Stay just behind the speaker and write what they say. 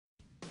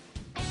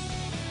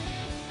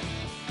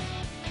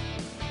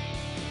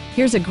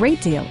Here's a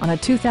great deal on a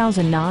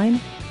 2009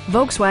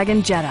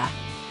 Volkswagen Jetta.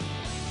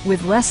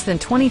 With less than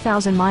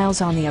 20,000 miles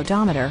on the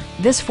odometer,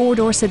 this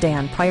four-door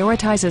sedan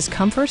prioritizes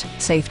comfort,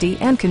 safety,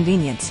 and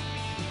convenience.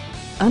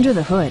 Under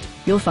the hood,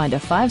 you'll find a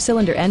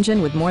 5-cylinder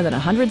engine with more than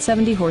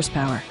 170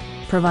 horsepower,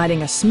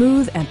 providing a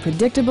smooth and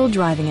predictable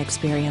driving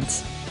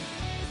experience.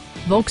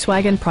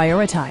 Volkswagen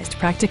prioritized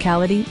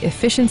practicality,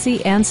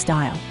 efficiency, and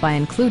style by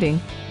including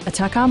a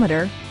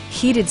tachometer,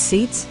 heated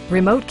seats,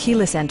 remote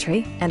keyless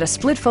entry, and a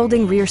split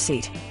folding rear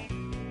seat.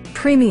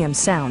 Premium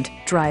sound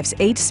drives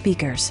 8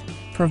 speakers,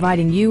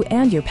 providing you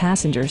and your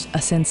passengers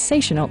a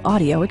sensational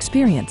audio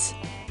experience.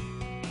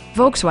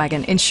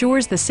 Volkswagen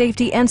ensures the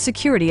safety and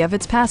security of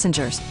its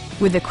passengers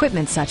with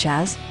equipment such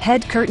as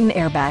head curtain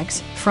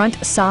airbags,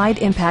 front side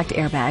impact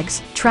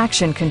airbags,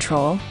 traction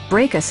control,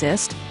 brake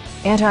assist,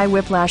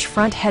 anti-whiplash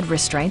front head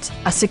restraints,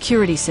 a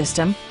security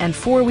system, and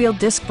 4-wheel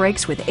disc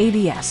brakes with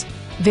ABS.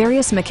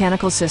 Various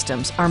mechanical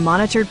systems are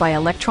monitored by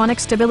electronic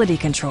stability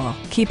control,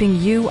 keeping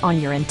you on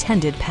your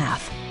intended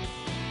path.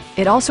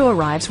 It also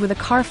arrives with a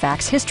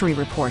Carfax history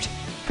report,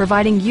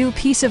 providing you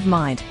peace of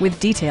mind with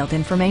detailed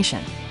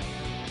information.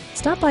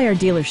 Stop by our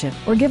dealership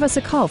or give us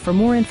a call for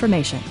more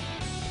information.